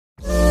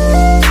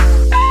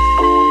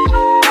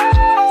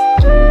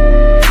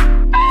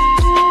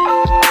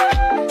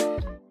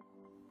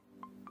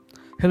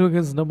Hello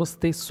guys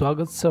नमस्ते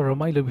स्वागत छ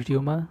रमाइलो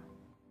भिडियोमा।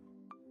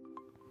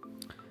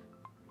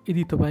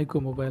 यदि तपाईको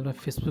मोबाइलमा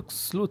फेसबुक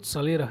स्लो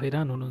चलेर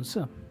हैरान हुनुहुन्छ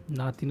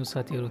नातिनु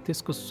साथीहरु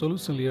त्यसको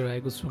सोलुसन लिएर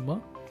आएको छु म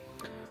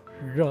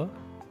र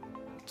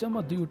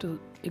जम्मा दुईवटा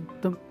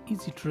एकदम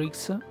इजी ट्रिक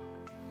छ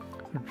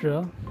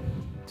र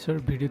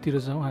सर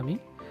भिडियोतिर जाउँ हामी।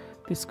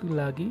 त्यसको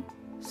लागि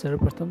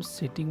सर्वप्रथम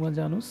सेटिङमा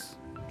जानुस्,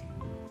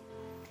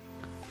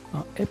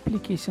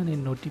 एप्लिकेसन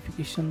एन्ड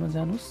नोटिफिकेसनमा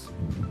जानुस्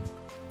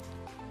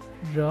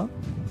र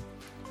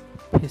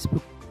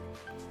फेसबुक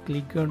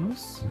क्लिक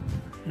गर्नुस्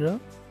र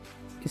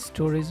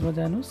स्टोरेजमा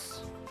जानुस्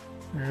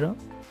र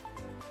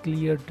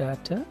क्लियर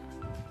डाटा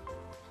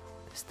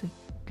त्यस्तै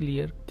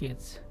क्लियर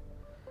केच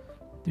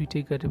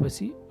दुईटै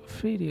गरेपछि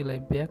फेरि यसलाई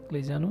ब्याक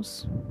लैजानुस्,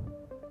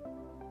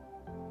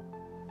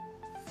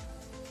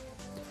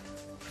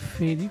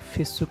 फेरि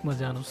फेसबुकमा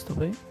जानुस्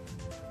तपाई।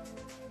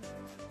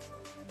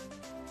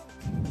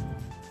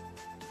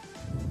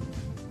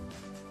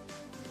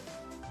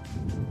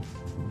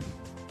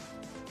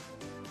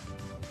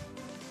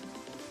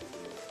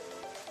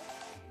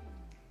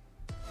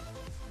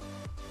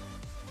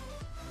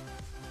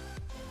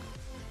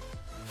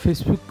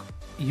 फेसबुक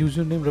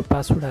युजर नेम र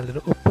पासवर्ड हालेर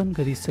ओपन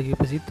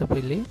गरिसकेपछि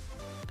तपाईले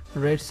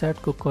राइट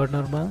साइडको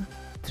कर्नरमा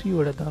 3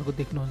 वटा धागो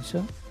देख्नुहुन्छ,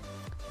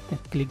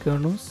 त्यहाँ क्लिक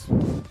गर्नुस्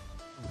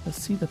र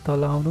सिधा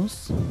तल आउनुस्,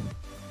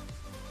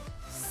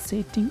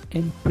 सेटिङ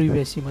एन्ड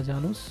प्रिभाइसीमा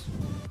जानुस्,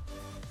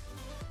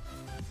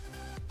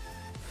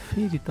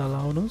 फेरि तल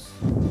आउनुस्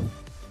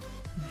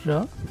र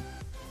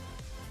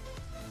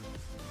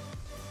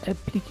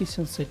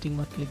एप्लिकेसन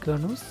सेटिङमा क्लिक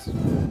गर्नुस्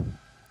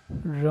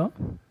र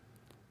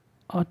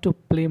अटो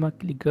प्लेमा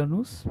क्लिक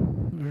गर्नुस्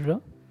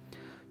र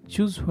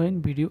choose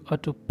when video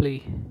auto play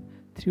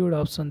 3 वटा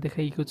अप्सन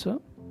देखाइएको छ।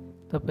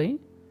 तपाई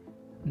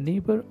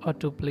नेभर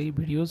अटो प्ले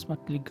भिडियोजमा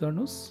क्लिक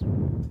गर्नुस्,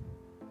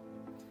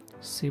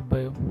 सेभ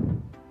भयो।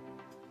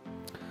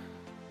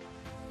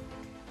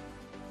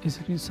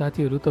 यसरी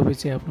साथीहरु तपाई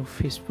चाहिँ आफ्नो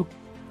फेसबुक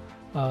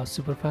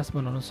सुपरफास्ट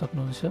बनाउन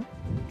सक्नुहुन्छ।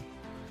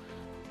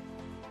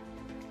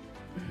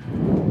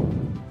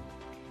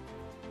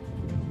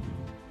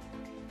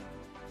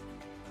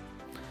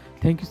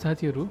 थ्याङ्क यू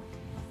साथीहरु,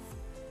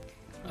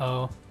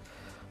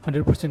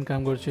 100%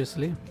 काम गर्छु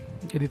यसले।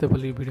 यदि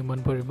तपाईले यो भिडियो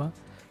मन परेमा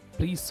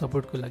प्लिज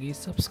सपोर्टको लागि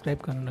सब्स्क्राइब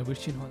गर्न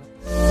नबिर्सिनु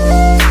होला।